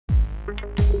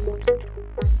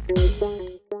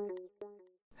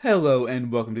Hello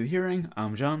and welcome to the hearing.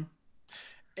 I'm John.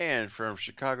 And from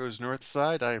Chicago's North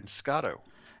Side, I am Scotto.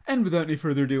 And without any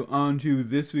further ado, on to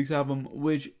this week's album,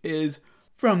 which is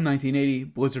from 1980,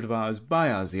 Blizzard of Oz by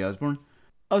Ozzy Osbourne.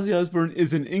 Ozzy Osbourne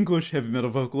is an English heavy metal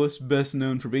vocalist, best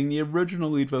known for being the original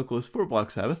lead vocalist for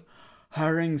Black Sabbath,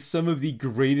 hiring some of the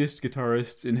greatest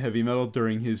guitarists in heavy metal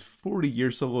during his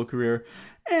 40-year solo career,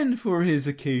 and for his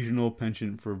occasional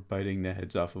penchant for biting the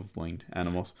heads off of winged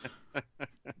animals.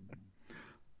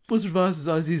 Blizzard of Oz is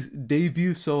Ozzy's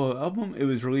debut solo album. It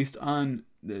was released on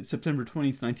September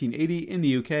 20th, 1980 in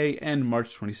the UK and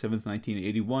March 27th,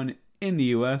 1981 in the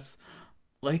US.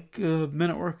 Like Men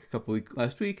at Work a couple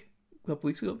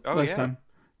weeks ago, Oh, last yeah. time.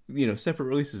 Separate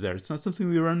releases there. It's not something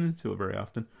we run into very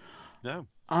often. No.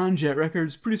 On Jet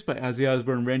Records, produced by Ozzy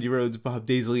Osbourne, Randy Rhoads, Bob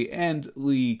Daisley, and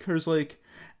Lee Kerslake,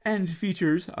 and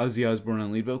features Ozzy Osbourne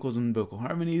on lead vocals and vocal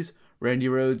harmonies, Randy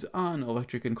Rhoads on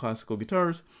electric and classical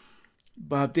guitars,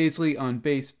 Bob Daisley on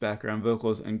bass, background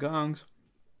vocals, and gongs,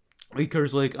 Lee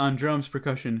Kerslake on drums,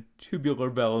 percussion, tubular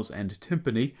bells, and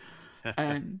timpani,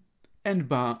 and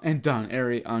Don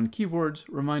Airy on keyboards.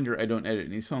 Reminder, I don't edit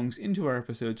any songs into our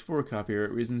episodes for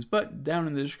copyright reasons, but down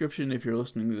in the description if you're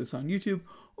listening to this on YouTube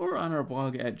or on our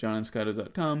blog at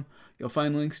johnandscotto.com, you'll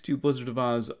find links to Blizzard of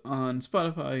Oz on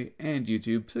Spotify and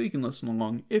YouTube, so you can listen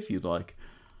along if you'd like.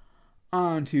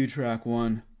 On to track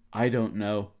 1, I Don't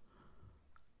Know.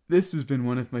 This has been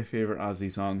one of my favorite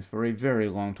Ozzy songs for a very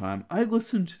long time. I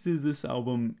listened to this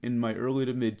album in my early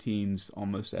to mid-teens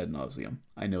almost ad nauseum.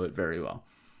 I know it very well.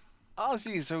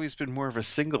 Ozzy's always been more of a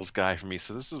singles guy for me,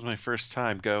 so this is my first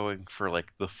time going for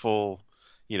like the full,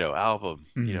 album,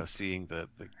 seeing the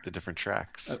different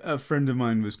tracks. A friend of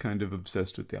mine was kind of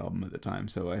obsessed with the album at the time,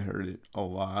 so I heard it a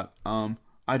lot.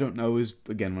 I Don't Know is,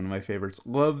 again, one of my favorites.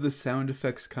 Love the sound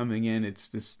effects coming in. It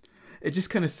just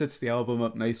kind of sets the album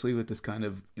up nicely with this kind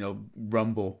of,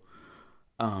 rumble.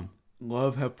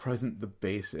 Love how present the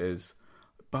bass is.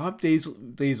 Bob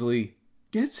Daisley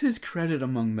gets his credit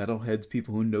among metalheads.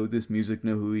 People who know this music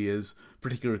know who he is,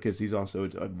 particularly because he's also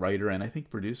a writer and I think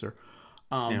producer.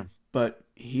 Yeah. But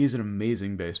he's an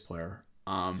amazing bass player.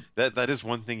 That is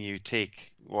one thing you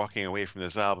take walking away from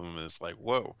this album is like,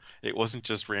 whoa, it wasn't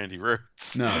just Randy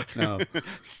Rhoads.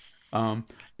 No.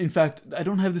 In fact, I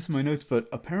don't have this in my notes, but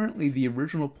apparently the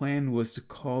original plan was to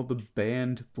call the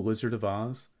band Blizzard of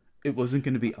Oz. It wasn't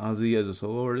going to be Ozzy as a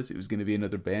solo artist. It was going to be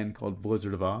another band called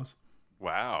Blizzard of Oz.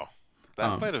 Wow.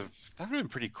 Um, That would have been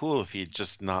pretty cool if he'd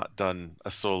just not done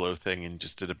a solo thing and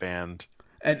just did a band.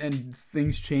 and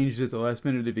things changed at the last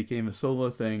minute. It became a solo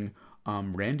thing.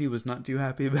 Randy was not too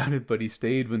happy about it, but he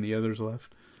stayed when the others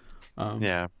left.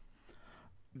 Yeah.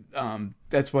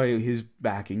 That's why his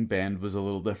backing band was a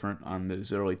little different on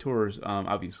those early tours.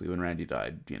 Obviously, when Randy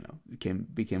died,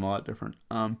 it became a lot different.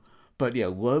 But yeah,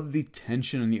 love the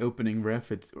tension in the opening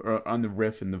riff. Or on the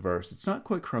riff in the verse. It's not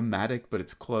quite chromatic, but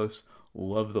it's close.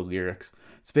 Love the lyrics.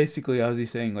 It's basically Ozzy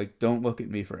saying like, "Don't look at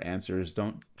me for answers.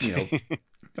 Don't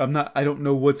I don't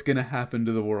know what's gonna happen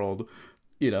to the world.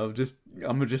 I'm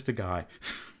just a guy."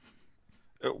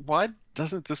 Why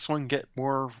doesn't this one get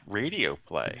more radio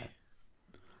play?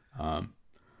 Like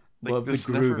Love the this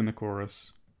groove never in the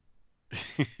chorus.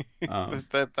 Um,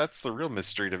 that's the real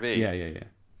mystery to me. yeah.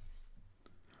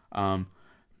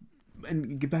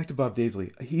 And get back to Bob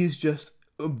Daisley. He's just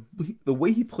the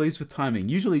way he plays with timing,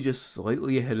 usually just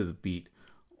slightly ahead of the beat.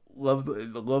 Love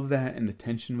that and the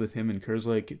tension with him and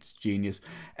Kerslake. It's genius.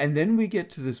 And then we get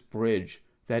to this bridge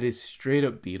that is straight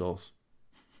up Beatles,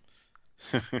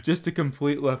 just a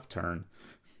complete left turn.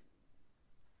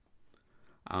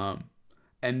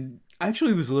 And I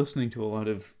actually was listening to a lot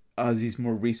of Ozzy's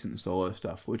more recent solo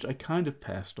stuff, which I kind of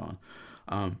passed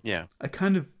on. Yeah. I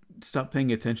kind of stopped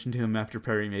paying attention to him after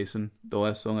Perry Mason, the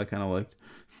last song I kind of liked.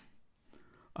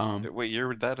 What year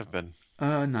would that have been?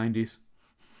 90s.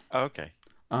 Oh, okay.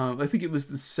 I think it was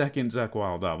the second Zakk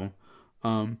Wylde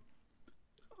album.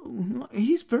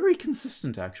 He's very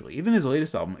consistent, actually. Even his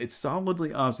latest album, it's solidly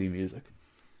Ozzy music.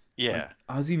 Yeah.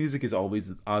 Like, Ozzy music is always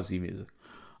Ozzy music.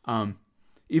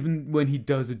 Even when he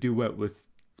does a duet with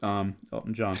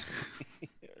Elton John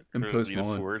and Post Rosita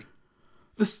Malone. Ford.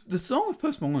 The song with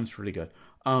Post Malone is pretty good.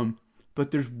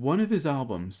 But there's one of his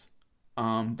albums.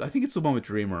 I think it's the one with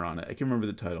Dreamer on it. I can't remember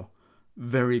the title.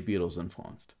 Very Beatles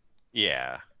influenced.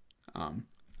 Yeah.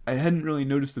 I hadn't really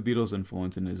noticed the Beatles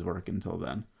influence in his work until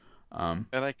then. And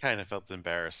I kind of felt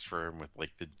embarrassed for him with like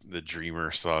the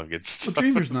Dreamer song and Well, stuff.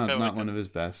 Dreamer's It's not kinda not like one of his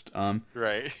best.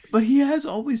 right. But he has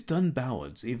always done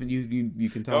ballads. Even you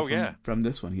can tell Oh yeah. from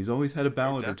this one. He's always had a Oh,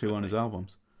 ballad or two on his definitely.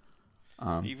 albums.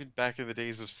 Even back in the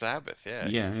days of Sabbath, yeah,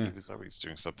 Yeah, he yeah. was always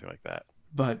doing something like that.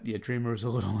 But yeah, Dreamer was a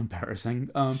little embarrassing.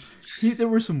 There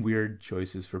were some weird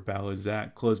choices for ballads.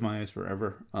 That Close My Eyes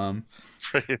Forever.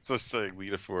 Right, so saying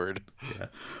Lita Ford. Yeah.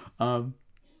 Um,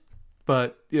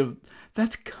 but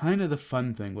that's kind of the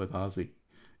fun thing with Ozzy,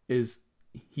 is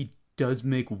he does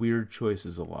make weird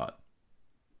choices a lot,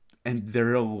 and there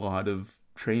are a lot of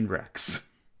train wrecks.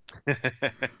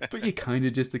 But you kind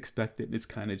of just expect it, and it's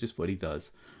kind of just what he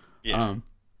does. Yeah, Um,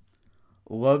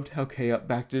 Loved how chaotic.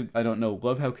 Back to I don't know.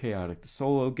 Love how chaotic the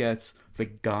solo gets. The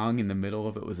gong in the middle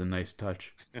of it was a nice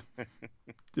touch.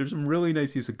 There's some really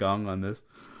nice use of gong on this.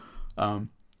 Um,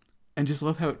 and just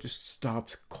love how it just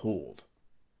stops cold.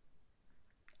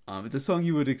 It's a song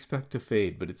you would expect to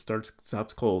fade, but it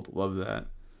stops cold. Love that.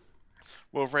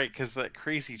 well, right, because that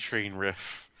Crazy Train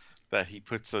riff that he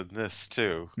puts in this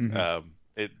too. Hmm.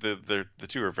 The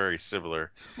two are very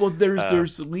similar. Well, there's Um,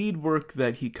 there's lead work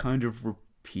that he kind of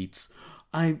repeats.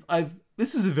 I've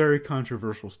this is a very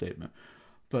controversial statement,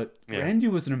 but yeah, Randy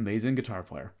was an amazing guitar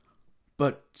player,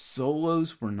 but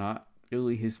solos were not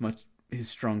really his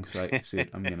strong suit.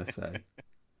 I'm gonna say,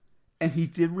 and he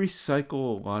did recycle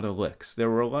a lot of licks. There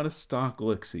were a lot of stock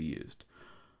licks he used.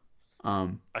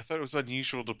 Um, I thought it was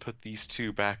unusual to put these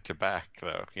two back to back,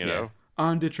 though. yeah.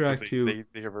 On to Because track two,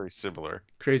 they are very similar.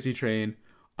 Crazy Train.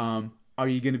 Are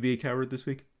you gonna be a coward this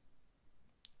week?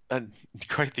 And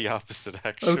quite the opposite,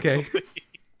 actually. Okay.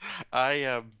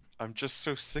 I'm just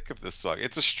so sick of this song.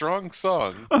 It's a strong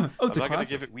song. Oh, it's I'm a not gonna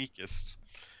give classic. it weakest,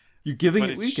 You're giving but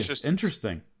it it's weakest. just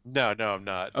Interesting. no, I'm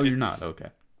not. Oh, you're not. Okay.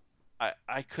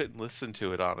 I couldn't listen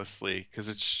to it honestly because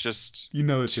it's just You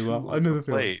know it too too well. I know the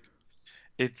feeling.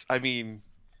 overplayed. I mean,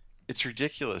 it's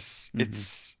ridiculous. Hmm.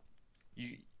 It's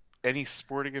you any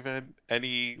sporting event,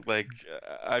 any like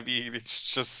I mean,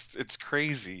 it's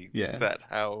crazy Yeah. that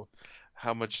how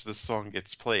much this song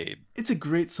gets played. It's a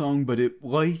great song, but it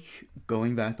like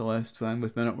going back to last time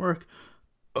with Men at Work.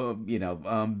 Um, you know,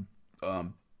 um,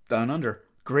 Down Under.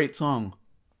 Great song,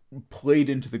 played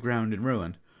into the ground and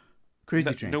ruined. No,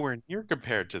 Crazy Train. nowhere near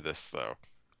compared to this though.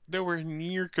 Nowhere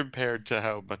near compared to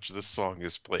how much this song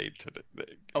is played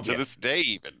Oh to yeah, this day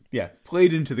even. yeah,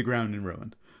 played into the ground and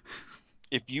ruined.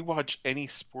 If you watch any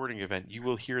sporting event, you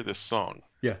will hear this song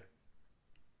Yeah.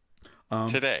 Um.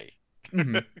 today.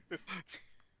 Mhm.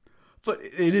 But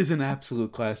it is an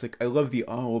absolute classic. I love the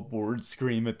all aboard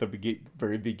scream at the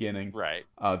very beginning. Right.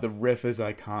 The riff is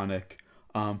iconic.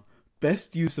 Um,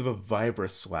 Best use of a vibra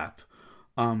slap.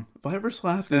 Vibra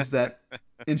slap is that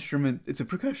instrument. It's a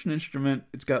percussion instrument.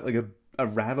 It's got like a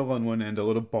rattle on one end, a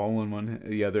little ball on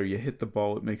the other. You hit the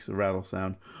ball, it makes the rattle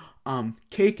sound. It's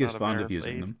Cake is not a fond of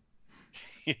using Maribel. them.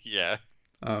 Yeah.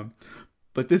 Um,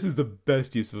 but this is the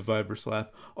best use of a vibra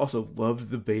slap. Also, loved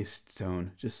the bass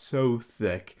tone, just so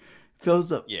thick.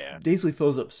 Fills up, Yeah. Daisley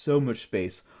fills up so much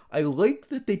space. I like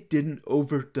that they didn't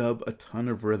overdub a ton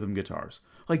of rhythm guitars.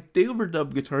 Like they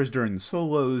overdub guitars during the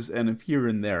solos and here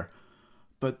and there,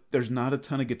 but there's not a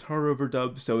ton of guitar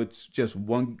overdub, so it's just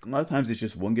one. A lot of times it's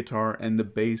just one guitar and the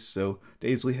bass, so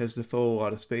Daisley has to fill a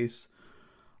lot of space.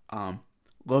 Um,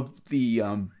 Love the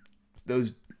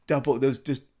those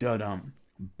just dum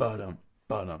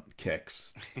bum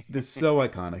kicks. This is so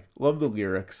iconic. Love the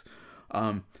lyrics.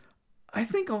 Um, I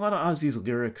think a lot of Ozzy's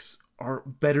lyrics are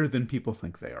better than people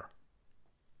think they are.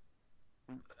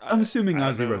 I'm assuming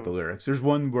I don't Ozzy wrote the know. lyrics. There's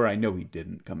one where I know he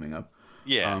didn't coming up.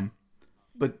 Yeah. Um,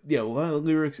 but yeah, a lot of the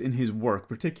lyrics in his work,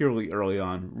 particularly early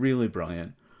on, really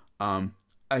brilliant.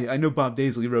 I know Bob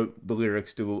Daisley wrote the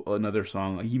lyrics to another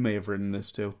song. He may have written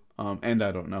this too. And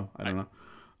I don't know. I I don't know.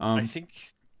 I Um, think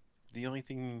the only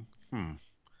thing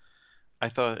I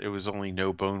thought it was only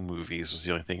No Bone Movies was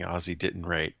the only thing Ozzy didn't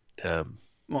write.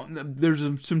 well, there's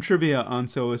some trivia on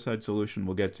Suicide Solution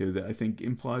we'll get to that I think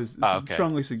implies, Okay.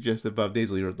 strongly suggests that Bob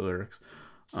Daisley wrote the lyrics.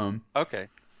 Um, Okay.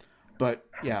 but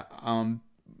yeah,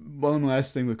 one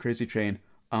last thing with Crazy Train.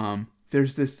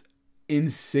 There's this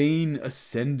insane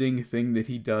ascending thing that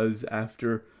he does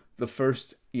after the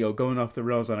first, going off the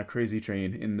rails on a Crazy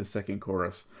Train in the second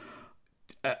chorus.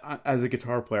 As a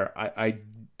guitar player, I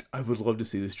would love to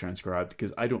see this transcribed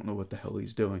because I don't know what the hell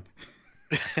he's doing.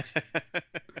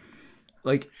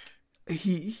 Like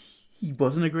he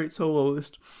wasn't a great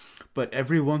soloist, but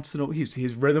every once in a while,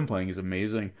 his rhythm playing is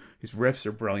amazing. His riffs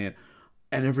are brilliant,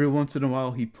 and every once in a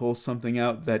while he pulls something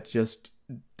out that just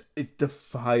it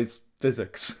defies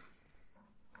physics.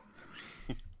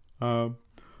 Um,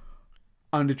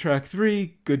 on to track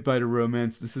three, "Goodbye to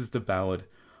Romance." This is the ballad.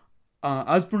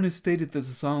 Osbourne has stated that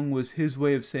the song was his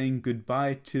way of saying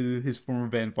goodbye to his former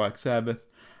band Black Sabbath,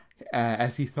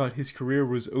 as he thought his career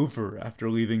was over after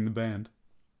leaving the band.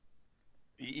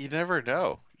 You never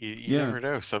know. You Yeah, never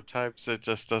know. Sometimes it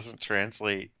just doesn't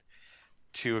translate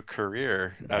to a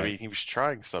career. I right. mean, he was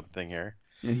trying something here.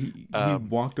 Yeah, he Um,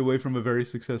 walked away from a very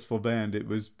successful band. It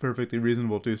was perfectly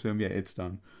reasonable to assume, yeah, it's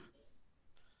done.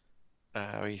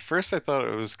 I mean, first I thought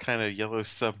it was kind of Yellow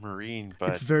Submarine,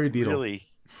 It's but very Beatle, really,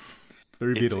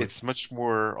 very it's Beatly. it's much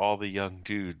more all the young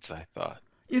dudes, I thought.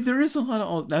 Yeah, there is a lot of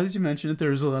all. Now that you mention it,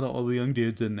 there is a lot of all the young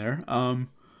dudes in there.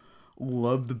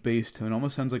 Love the bass tone.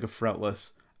 Almost sounds like a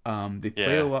fretless. They played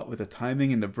a Yeah. lot with the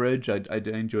timing and the bridge. I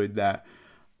enjoyed that.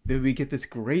 Then we get this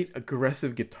great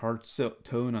aggressive guitar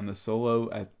tone on the solo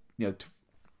at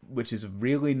which is a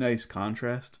really nice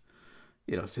contrast.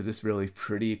 To this really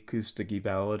pretty acousticy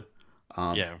ballad.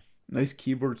 Um, Yeah. Nice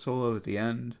keyboard solo at the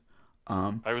end.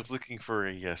 Um, I was looking for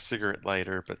a cigarette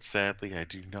lighter, but sadly I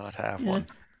do not have yeah, one.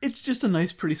 it's just a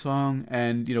nice, pretty song.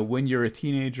 And when you're a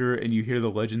teenager and you hear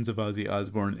the legends of Ozzy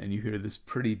Osbourne and you hear this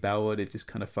pretty ballad, it just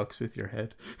kind of fucks with your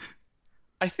head.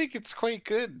 I think it's quite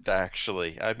good,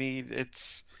 actually. I mean,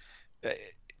 uh,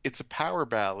 it's a power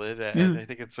ballad, Yeah, and I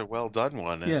think it's a well done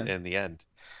one yeah. in the end.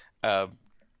 Um,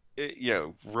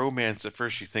 romance, at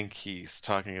first you think he's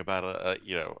talking about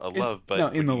a love, but No,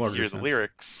 in when the you larger hear the sense.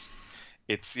 lyrics,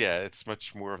 it's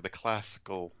much more of the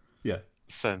classical Yeah,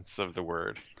 sense of the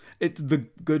word. it's the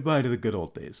goodbye to the good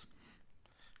old days.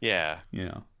 Yeah. You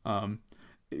know,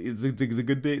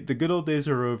 the good old days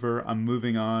are over. I'm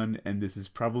moving on, and this is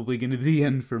probably going to be the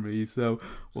end for me. So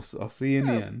I'll see you in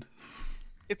the Yeah, end.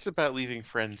 it's about leaving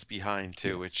friends behind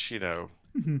Yeah. too, which,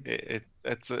 Mhm.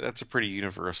 that's a pretty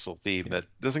universal theme Yeah. that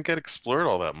doesn't get explored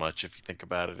all that much if you think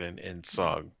about it in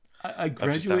song I of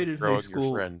just graduated high outgrowing your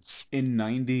school friends. in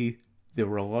 '90. There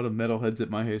were a lot of metalheads at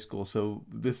my high school, so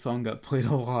this song got played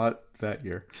a lot that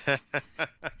year. I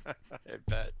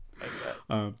bet. I bet.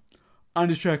 Uh, on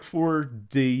to track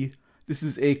 4D. This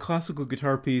is a classical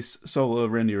guitar piece solo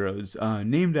of Randy Rhoads,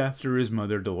 named after his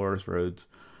mother, Dolores Rhoads.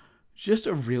 Just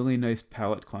a really nice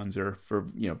palate cleanser for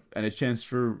and a chance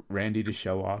for Randy to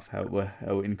show off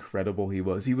how incredible he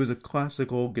was. He was a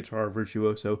classical guitar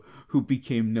virtuoso who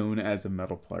became known as a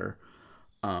metal player.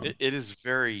 Um, It is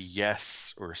very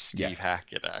Yes or yeah, Steve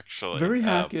Hackett, actually. very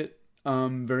Hackett.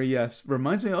 Very yes.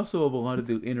 Reminds me also of a lot of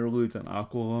the interludes on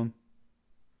Aqualung.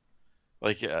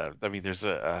 I mean, there's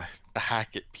a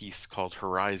Hackett piece called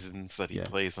Horizons that he Yeah.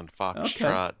 plays on Okay.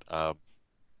 Foxtrot.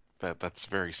 That's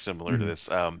very similar to Mhm. this.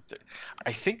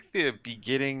 I think the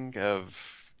beginning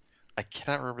of I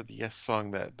cannot remember the Yes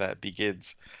song that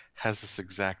begins has this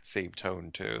exact same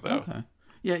tone too, though. Okay.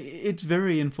 Yeah, it's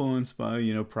very influenced by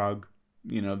Prague,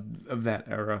 of that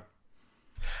era.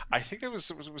 I think that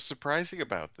was surprising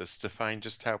about this to find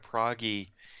just how proggy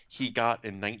he got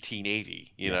in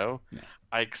 1980, you Yeah. know? Yeah.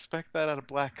 I expect that out of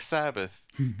Black Sabbath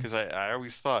because I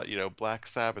always thought, Black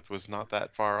Sabbath was not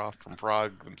that far off from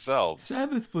prog themselves.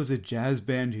 Sabbath was a jazz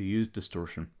band who used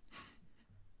distortion.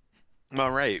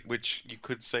 All right, which you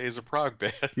could say is a prog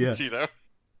Yeah. band, you know?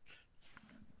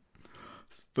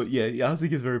 But yeah,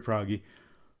 Ozzy is very proggy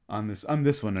on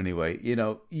this one anyway.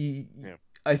 Yeah.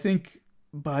 I think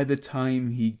by the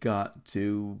time he got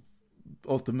to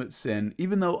Ultimate Sin,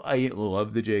 even though I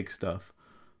love the Jake stuff,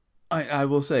 I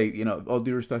will say, all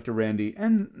due respect to Randy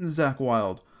and Zach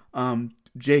Wild,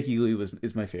 Jake Ely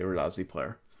is my favorite Ozzy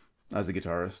player as a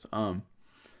guitarist.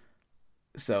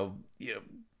 So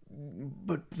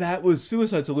but that was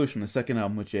Suicide Solution. The second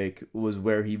album with Jake was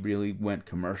where he really went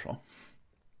commercial.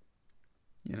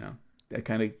 That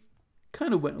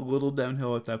kind of went a little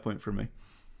downhill at that point for me.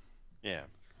 Yeah.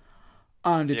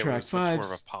 On to Yeah, it track was much five.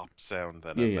 more of a pop sound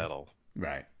than Yeah, a yeah, metal.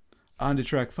 right. On to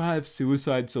track five,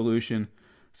 Suicide Solution.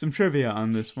 Some trivia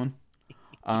on this one.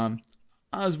 Um,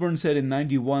 Osbourne said in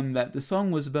 '91 that the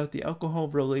song was about the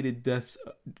alcohol-related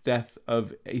death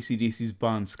of AC/DC's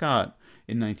Bon Scott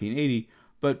in 1980,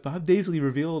 but Bob Daisley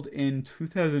revealed in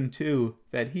 2002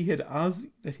 that he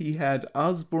had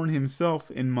Osbourne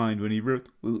himself in mind when he wrote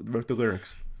the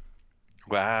lyrics.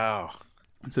 Wow.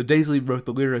 So Daisley wrote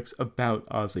the lyrics about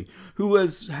Ozzy, who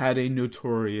has had a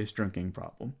notorious drinking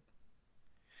problem.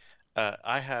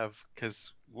 I have,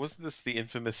 because wasn't this the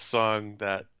infamous song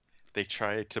that they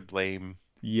tried to blame?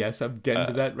 Yes, I'm getting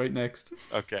to Uh, that right next.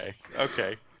 okay,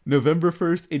 okay. November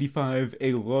 1st, '85,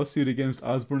 a lawsuit against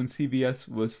Osbourne and CBS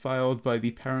was filed by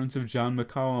the parents of John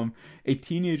McCollum, a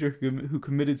teenager who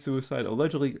committed suicide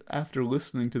allegedly after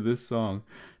listening to this song.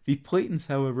 The plaintiffs,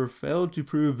 however, failed to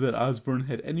prove that Osbourne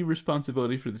had any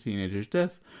responsibility for the teenager's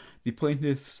death. The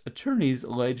plaintiff's attorneys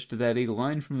alleged that a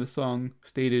line from the song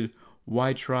stated,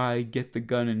 "Why try? Get the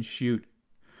gun and shoot."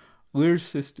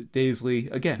 Lyricist Daisley,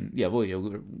 again, yeah, well,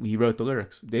 yeah, he wrote the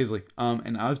lyrics, Daisley,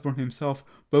 and Osbourne himself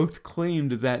both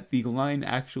claimed that the line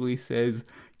actually says,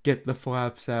 "Get the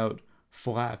flaps out,"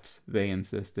 Flaps, they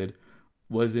insisted,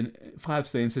 was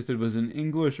an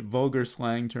English vulgar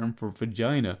slang term for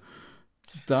vagina.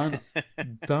 Don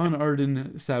Don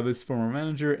Arden, Sabbath's former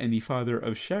manager and the father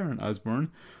of Sharon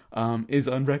Osbourne, is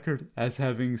on record as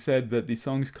having said that the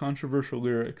song's controversial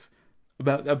lyrics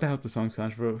about the song's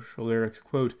controversial lyrics,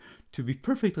 quote, "To be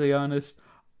perfectly honest,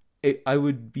 I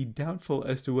would be doubtful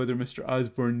as to whether Mr.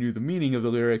 Osbourne knew the meaning of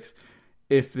the lyrics,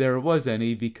 if there was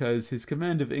any, because his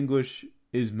command of English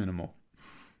is minimal."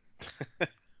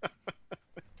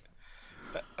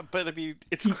 But I mean,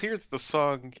 it's clear that the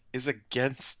song is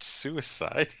against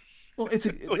suicide. Well,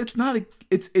 Like, it's not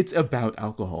it's about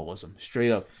alcoholism,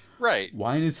 straight up. right,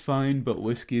 Wine is fine, but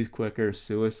whiskey is quicker.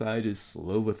 Suicide is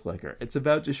slow with liquor. It's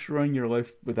about destroying your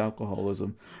life with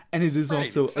alcoholism, and it is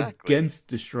right, also exactly. against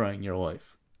destroying your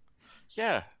life.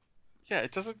 Yeah, yeah.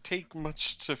 It doesn't take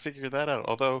much to figure that out.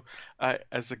 Although,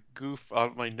 as a goof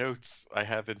on my notes, I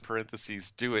have in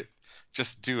parentheses, "Do it,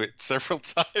 just do it" several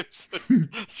times,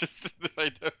 just in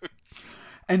my notes.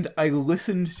 And I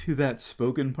listened to that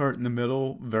spoken part in the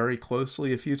middle very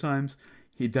closely a few times.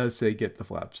 He does say, "Get the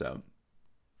flaps out."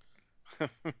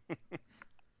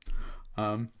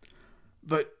 Um,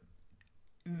 but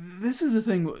this is the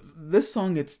thing. This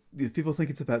song, it's people think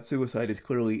it's about suicide. It's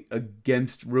clearly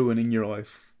against ruining your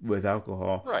life with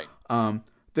alcohol. Right.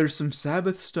 There's some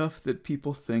Sabbath stuff that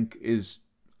people think is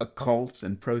occult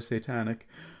and pro-satanic.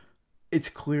 It's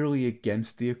clearly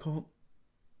against the occult.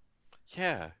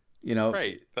 Yeah. You know,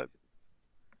 Right. That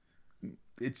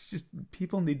it's just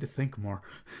people need to think more.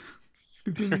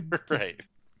 People need to. right.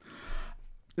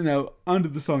 Now, onto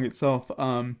the song itself.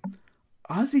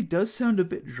 Ozzy does sound a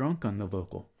bit drunk on the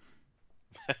vocal.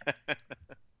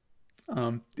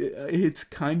 It's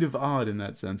kind of odd in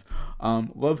that sense.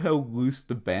 Love how loose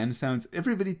the band sounds.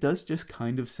 Everybody does just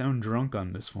kind of sound drunk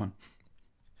on this one.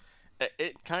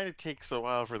 It kind of takes a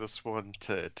while for this one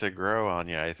to grow on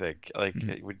you, I think. Like Mhm.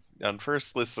 it would, on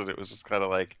first listen, it was just kind of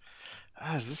like,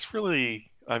 is this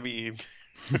really? I mean,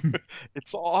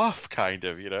 it's off, kind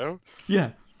of, you know.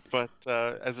 Yeah, But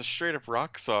as a straight up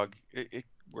rock song, it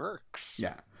works.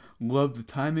 yeah. Love the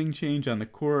timing change on the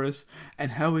chorus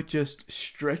and how it just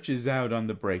stretches out on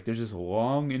the break. There's this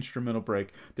long instrumental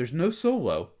break. There's no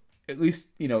solo, at least,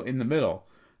 in the middle.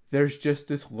 There's just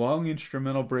this long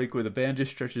instrumental break where the band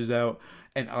just stretches out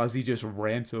and Ozzy just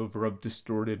rants over a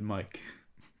distorted mic.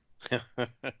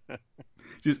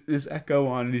 Just this echo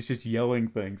on and he's just yelling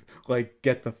things like,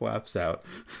 "Get the flaps out."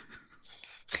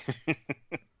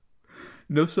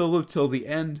 No solo till the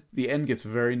end. The end gets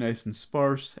very nice and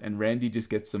sparse, and Randy just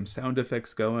gets some sound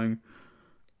effects going.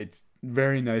 It's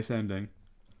very nice ending.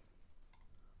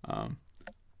 Um,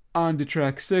 on to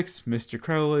track 6, Mr.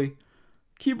 Crowley.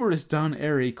 Keyboardist Don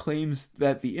Airy claims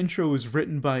that the intro was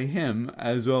written by him,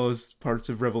 as well as parts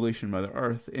of Revelation Mother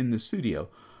Earth, in the studio,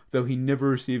 though he never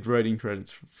received writing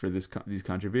credits for these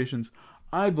contributions.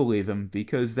 I believe him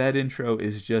because that intro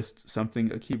is just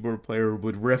something a keyboard player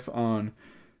would riff on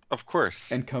Of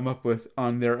course. and come up with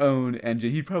on their own, and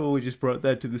he probably just brought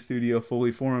that to the studio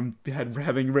fully formed,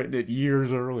 having written it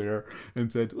years earlier,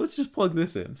 and said, "Let's just plug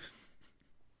this in."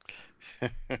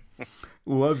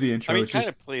 Love the I intro. mean, It's kind just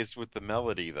of plays with the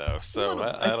melody though, a so little.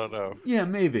 I don't know. Yeah,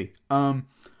 maybe.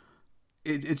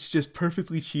 It's just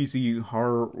perfectly cheesy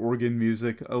horror organ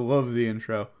music. I love the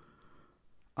intro.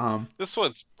 Um, This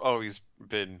one's always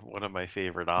been one of my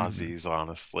favorite mhm, Aussies,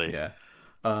 honestly. yeah.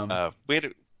 Um, We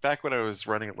had back when I was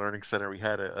running a learning center, we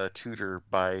had a tutor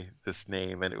by this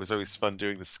name, and it was always fun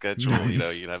doing the schedule. You know,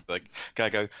 nice. you'd have like guy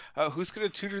go, "Oh, who's going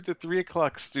to tutor the 3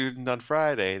 o'clock student on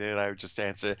Friday?" And then I would just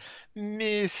answer,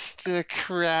 "Mr.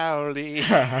 Crowley."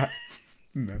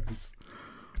 Nice.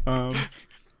 Um,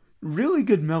 really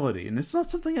good melody, and it's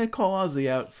not something I call Ozzy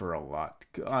out for a lot.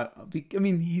 I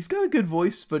mean, he's got a good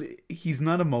voice, but he's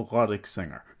not a melodic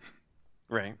singer.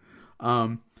 Right.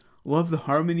 Um, love the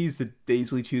harmonies that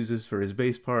Daisley chooses for his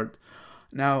bass part.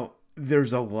 Now,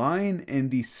 there's a line in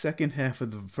the second half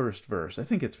of the first verse. I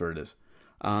think it's where it is.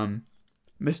 Um,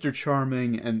 Mr.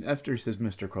 Charming, and after he says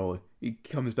Mr. Crowley, he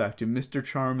comes back to Mr.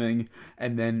 Charming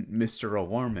and then Mr.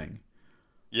 Alarming.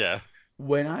 Yeah.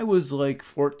 When I was like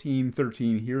 14,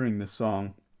 13, hearing this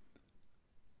song,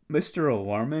 Mr.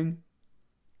 Alarming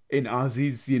in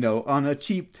Ozzy's, on a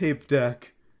cheap tape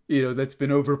deck, that's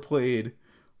been overplayed,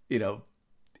 you know,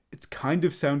 it's kind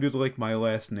of sounded like my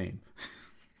last name.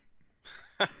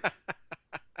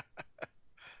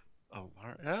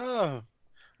 Oh,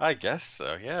 I guess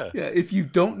so. Yeah. Yeah, if you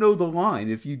don't know the line,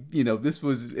 if this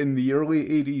was in the early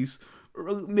 80s, or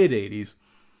mid 80s,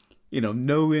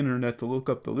 no internet to look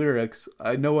up the lyrics,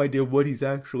 I had no idea what he's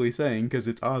actually saying because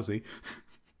it's Ozzy.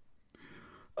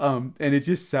 And it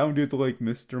just sounded like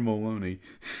Mr. Maloney.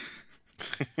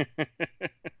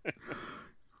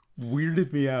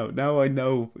 Weirded me out. Now I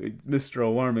know Mr.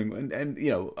 Alarming, and you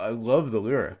know I love the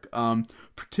lyric.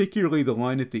 Particularly the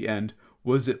line at the end.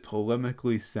 Was it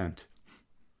polemically sent?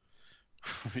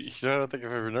 You know, I don't think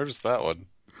I've ever noticed that one.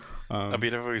 I Um,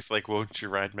 mean, I've always like, "Won't you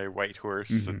ride my white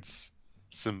horse?" mhm, It's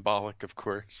symbolic, of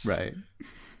course. right.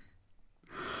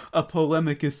 A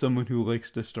polemic is someone who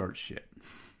likes to start shit,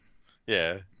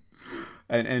 Yeah.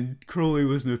 and Crowley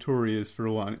was notorious for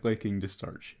liking to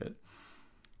start shit.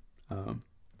 Um,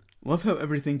 Love how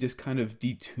everything just kind of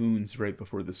detunes right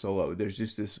before the solo. There's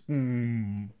just this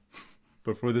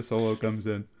before the solo comes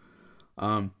in.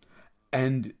 Um,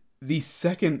 and the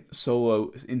second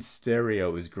solo in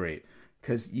stereo is great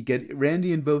because you get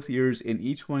Randy in both ears, and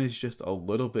each one is just a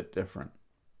little bit different.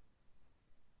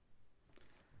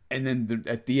 And then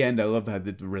at the end, I love how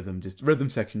the rhythm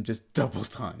section just double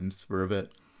times for a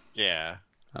bit. Yeah.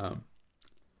 Um,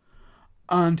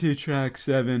 On to track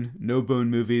 7, No Bone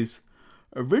Movies.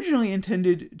 Originally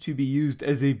intended to be used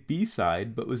as a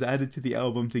B-side, but was added to the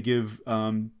album to give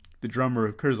the drummer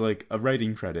of Kurzweil a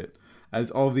writing credit, as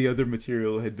all the other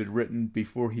material had been written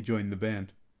before he joined the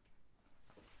band.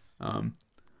 Um,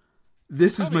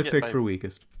 this is Probably my get pick my. for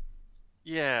weakest.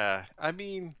 Yeah. I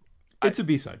mean, I It's a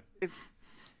B-side. it,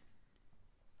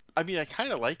 I mean, I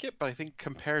kind of like it, but I think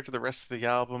compared to the rest of the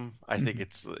album, I think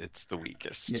Mm-hmm. it's the Yeah,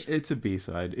 weakest. it's a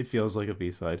B-side. It feels like a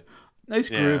B-side. Nice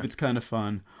groove. Yeah. It's kind of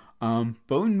fun.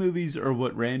 Bone movies are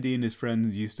what Randy and his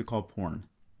friends used to call porn.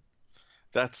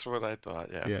 That's what I thought.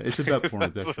 Yeah. Yeah, it's about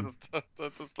porn That's what addiction.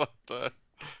 that's not.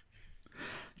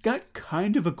 Got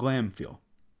kind of a glam feel.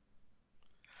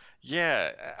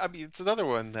 Yeah, I mean, it's another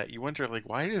one that you wonder, like,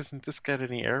 why doesn't this get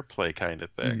any airplay kind of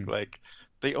thing? Mm, Like,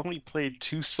 they only played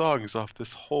two songs off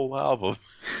this whole album.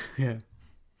 yeah,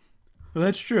 well,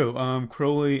 that's true.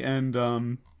 Crowley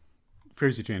and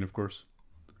Crazy Chain, of course.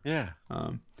 Yeah.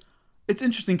 Um, it's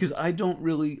interesting because I don't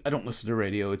listen to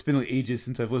radio. It's been like ages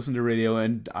since I've listened to radio,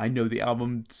 and I know the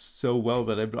album so well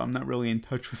that I'm not really in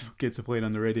touch with what gets played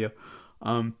on the radio.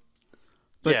 Um,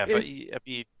 but Yeah, but it, I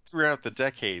mean, throughout the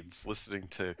decades, listening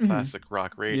to mhm, classic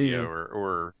rock yeah, radio yeah,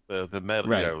 or the metal,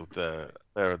 right,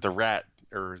 the Rat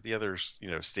or the other,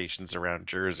 stations around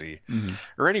Jersey hmm,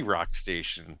 or any rock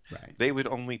station, right, they would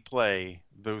only play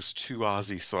those two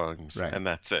Ozzy songs, right. and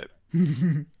that's it.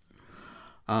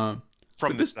 um,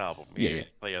 From but this this, album. yeah, You yeah,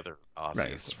 didn't play other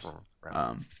right, of Ozzy's course. from around.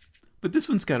 Um, but this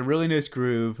one's got a really nice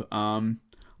groove.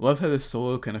 Love how the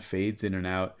solo kind of fades in and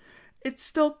out. It's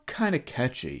still kind of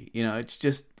catchy, you know. It's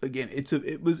just again,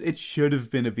 it should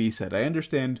have been a B side. I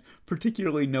understand,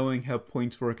 particularly knowing how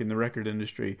points work in the record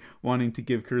industry, wanting to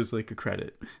give Kurzweil a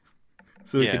credit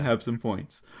so he can Yeah. have some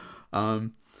points.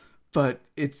 Um, but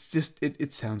it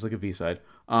sounds like a B side.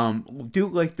 Do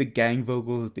like the gang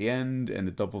vocals at the end and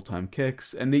the double time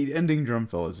kicks and the ending drum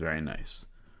fill is very nice.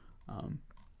 Um,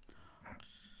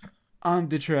 on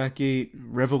to track 8,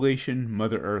 Revelation,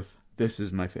 Mother Earth. This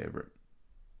is my favorite.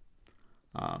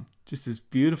 Just this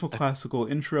beautiful I classical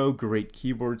intro, great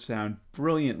keyboard sound,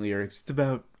 brilliant lyrics. It's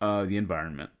about the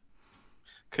environment.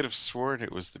 could have sworn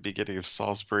it was the beginning of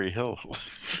Salisbury Hill.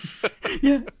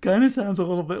 Yeah, kind of sounds a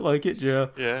little bit like it,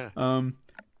 Joe. Yeah. Um,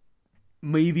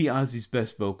 Maybe Ozzy's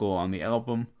best vocal on the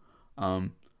album.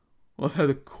 Um, Love how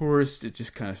the chorus it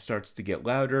just kind of starts to get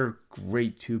louder.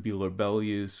 Great tubular bell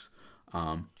use.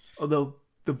 Although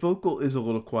the vocal is a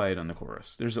little quiet on the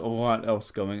chorus. There's a lot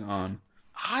else going on.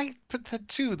 I put that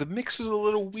too. The mix is a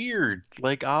little weird.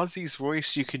 Like Ozzy's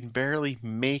voice, you can barely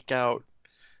make out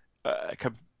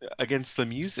com against the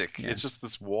music. Yeah. It's just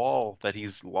this wall that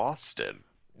he's lost in.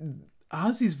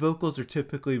 Ozzy's vocals are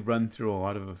typically run through a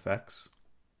lot of effects.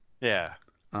 Yeah.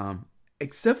 Um,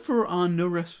 Except for on No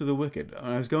Rest for the Wicked.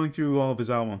 When I was going through all of his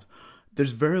albums,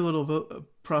 there's very little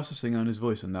processing on his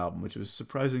voice on the album, which was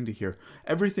surprising to hear.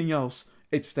 Everything else,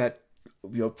 it's that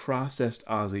processed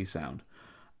Ozzy sound,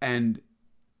 and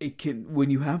it can when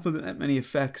you have that many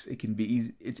effects, it can be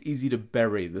easy. It's easy to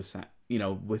bury the sound,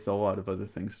 with a lot of other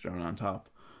things thrown on top.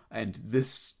 And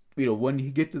this, when you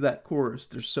get to that chorus,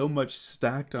 there's so much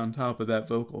stacked on top of that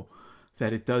vocal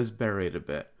that it does bury it a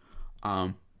bit.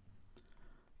 Um,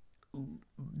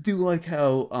 do like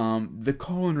how the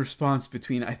call and response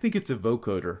between I think it's a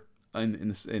vocoder in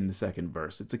the second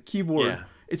verse. It's a keyboard. Yeah.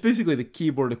 It's basically the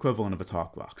keyboard equivalent of a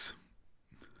talk box.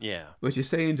 Yeah. What you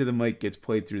say into the mic gets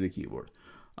played through the keyboard.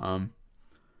 Um,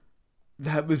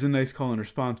 that was a nice call and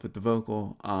response with the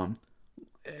vocal.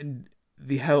 And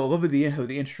the how I love how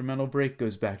the instrumental break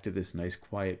goes back to this nice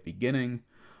quiet beginning.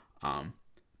 Um,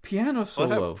 Piano I love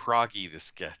how solo. proggy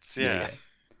this gets. Yeah, Yeah. yeah.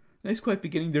 Nice quiet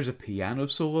beginning. There's a piano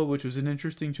solo, which was an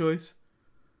interesting choice.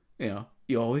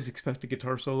 You always expect a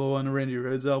guitar solo on a Randy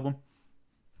Rhoads album.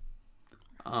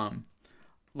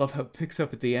 Love how it picks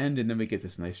up at the end, and then we get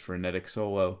this nice frenetic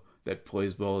solo that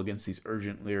plays well against these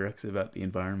urgent lyrics about the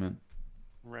environment.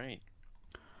 Right.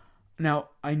 Now,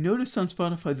 I noticed on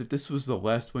Spotify that this was the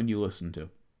last one you listened to.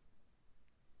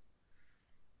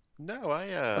 No,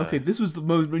 Okay, this was the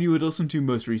most when you would listen to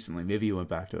most recently. Maybe you went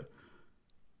back to it.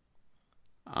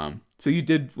 So you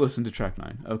did listen to track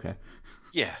 9. Okay.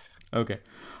 Yeah. Okay.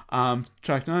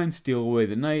 Track 9, Steal Away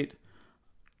the Night.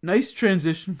 Nice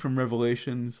transition from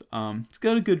Revelations. It's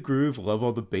got a good groove. Love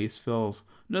all the bass fills.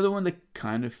 Another one that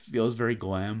kind of feels very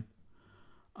glam.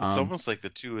 It's almost like the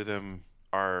two of them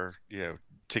are,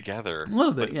 together. A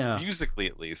little bit, like, yeah. Musically,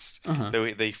 at least, Uh-huh.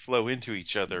 they flow into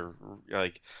each other.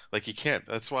 Like you can't.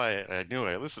 That's why I knew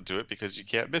I listened to it, because you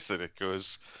can't miss it. It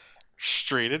goes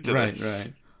straight into Right,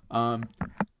 this. right.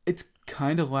 It's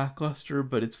kind of lackluster,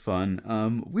 but it's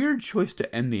fun. Weird choice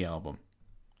to end the album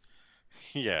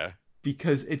Yeah.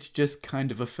 because it's just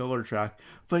kind of a filler track,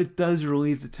 but it does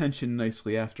relieve the tension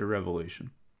nicely after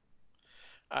Revelation.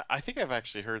 I think I've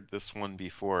actually heard this one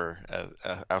before,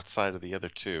 outside of the other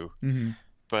two. Mm-hmm.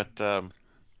 But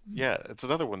yeah, it's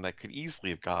another one that could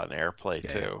easily have gotten airplay Yeah.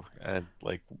 too. And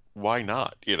like, why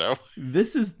not? You know?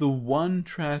 This is the one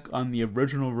track on the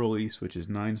original release, which is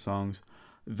 9 songs,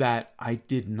 that I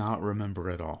did not remember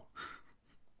at all.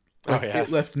 Oh Like, yeah.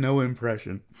 it left no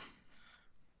impression.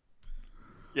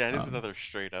 Yeah, it is Um, another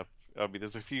straight up. I mean,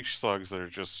 there's a few songs that are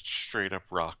just straight up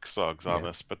rock songs on yeah.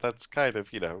 this, but that's kind of,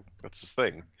 that's his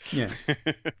thing. Yeah.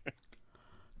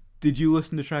 Did you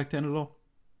listen to track 10 at all?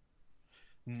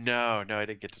 No, no, I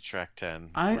didn't get to track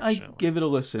 10, I unfortunately. give it a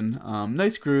listen.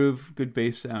 Nice groove, good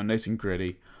bass sound, nice and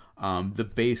gritty. The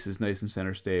bass is nice and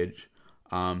center stage.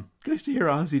 Nice to hear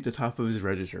Ozzy at the top of his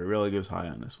register. It really goes high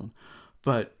on this one.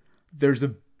 But there's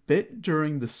a bit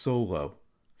during the solo,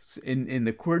 in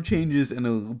the chord changes and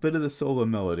a little bit of the solo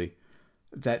melody,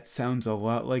 that sounds a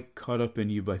lot like "Caught Up in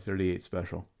You" by 38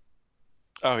 Special.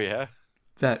 Oh yeah?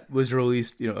 That was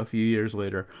released, a few years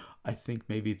later. I think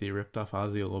maybe they ripped off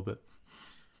Ozzy a little bit.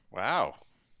 Wow.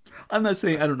 I'm not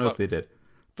saying I don't know if Well, they did,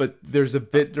 but there's a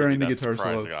bit I during mean, the that's guitar solo.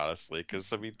 surprising, honestly,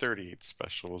 because I mean, 38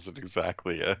 Special isn't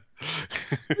exactly a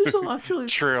There's a actually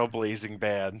trailblazing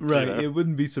band. right. It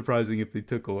wouldn't be surprising if they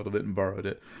took a little bit and borrowed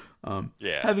it.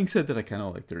 Yeah. Having said that, I kind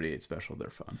of like 38 Special. They're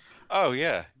fun. Oh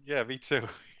yeah, yeah, me too.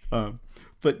 Um,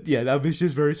 but yeah, I was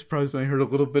just very surprised when I heard a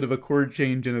little bit of a chord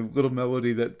change and a little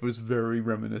melody that was very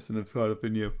reminiscent of "Caught Up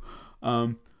in You."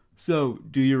 Um, so,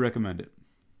 do you recommend it?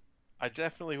 I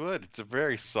definitely would. It's a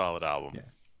very solid album. Yeah.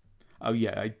 Oh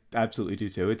yeah, I absolutely do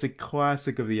too. It's a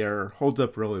classic of the era. Holds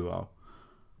up really well.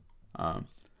 Um,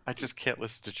 I just can't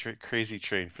listen to Crazy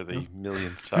Train for the no.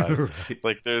 millionth time. Right.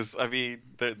 Like, I mean,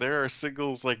 there are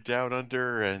singles like Down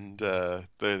Under and the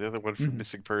other one from Mhm.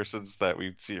 Missing Persons that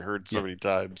heard so Yeah. many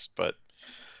times, but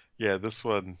yeah, this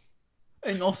one.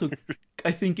 And also,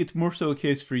 I think it's more so a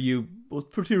case for you, well,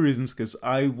 for 2 reasons. Because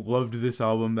I loved this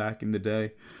album back in the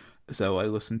day, so I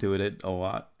listened to it a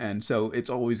lot, and so it's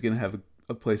always gonna have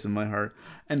a place in my heart.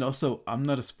 And also, I'm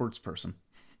not a sports person.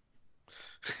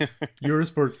 You're a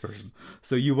sports person,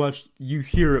 so you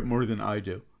hear it more than I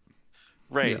do.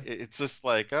 Right. Yeah, It's just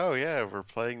like, oh yeah, we're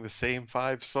playing the same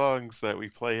 5 songs that we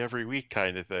play every week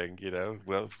kind of thing, you know?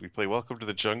 Well, we play Welcome to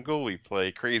the Jungle, we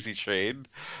play Crazy Train.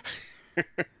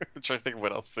 I'm trying to think of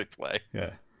what else they play.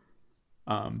 yeah.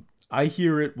 I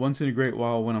hear it once in a great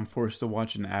while when I'm forced to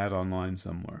watch an ad online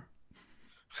somewhere.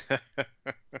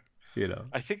 You know.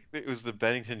 I think it was the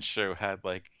Bennington show had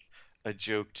like a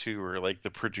joke too, where like the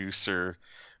producer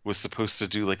was supposed to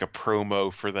do like a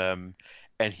promo for them,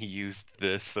 and he used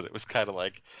this, and it was kind of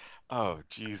like, oh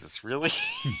Jesus, really?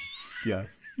 Yeah.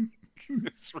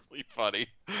 It's really funny.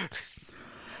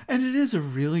 And it is a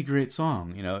really great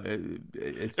song.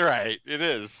 It's Right, it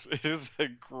is. It is a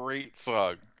great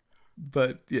song.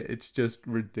 but yeah, it's just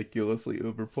ridiculously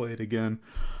overplayed again.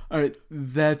 All right,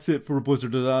 that's it for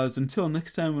Blizzard of Oz. Until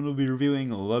next time, when we'll be reviewing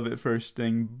 "Love at First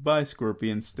Sting" by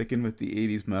Scorpion, sticking with the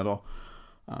 '80s metal.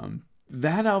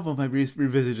 That album I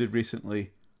revisited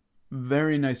recently.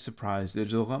 Very nice surprise.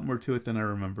 There's a lot more to it than I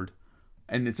remembered,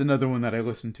 and it's another one that I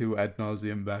listened to ad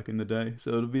nauseum back in the day. So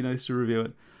it'll be nice to review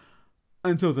it.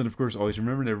 Until then, of course, always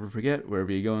remember, never forget,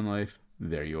 wherever you go in life,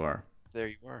 there you are. There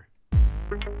you are.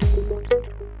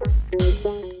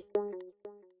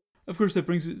 Of course, that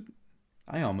brings it.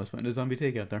 I almost went to zombie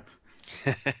takeout there.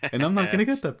 And I'm not going to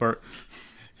get that part.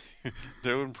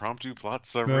 No impromptu plot No,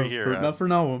 summary here. not for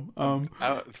now.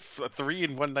 Out, 3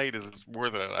 in 1 night is more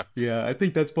than enough. Yeah, I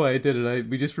think that's why I did it.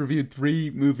 We just reviewed 3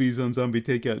 movies on zombie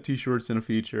takeout, 2 shorts and a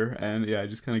feature, and yeah, I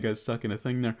just kind of got stuck in a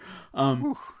thing there.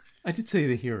 Whew. I did say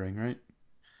the hearing, right?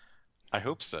 I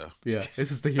hope so. Yeah,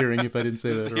 this is the hearing if I didn't say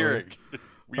This is that the earlier. hearing.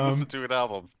 We Um, listened to an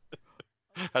album,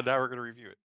 and now we're going to review it.